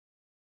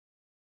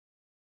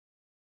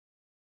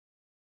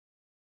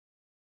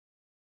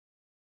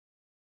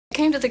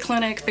came to the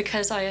clinic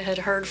because I had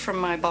heard from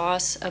my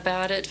boss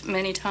about it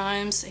many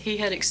times. He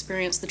had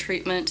experienced the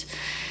treatment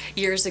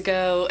years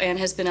ago and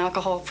has been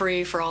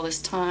alcohol-free for all this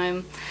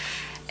time.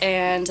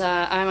 And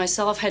I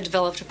myself had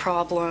developed a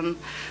problem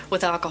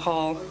with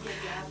alcohol,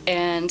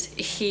 and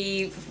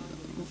he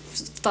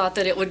thought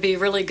that it would be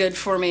really good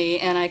for me,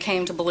 and I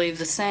came to believe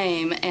the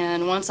same.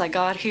 And once I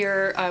got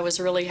here, I was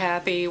really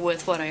happy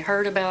with what I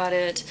heard about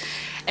it,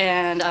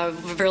 and I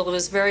really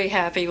was very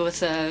happy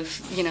with the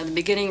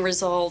beginning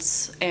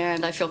results,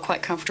 and I feel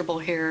quite comfortable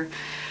here,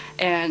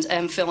 and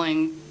am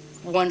feeling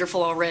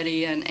wonderful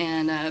already,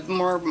 and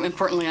more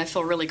importantly, I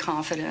feel really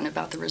confident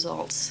about the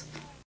results.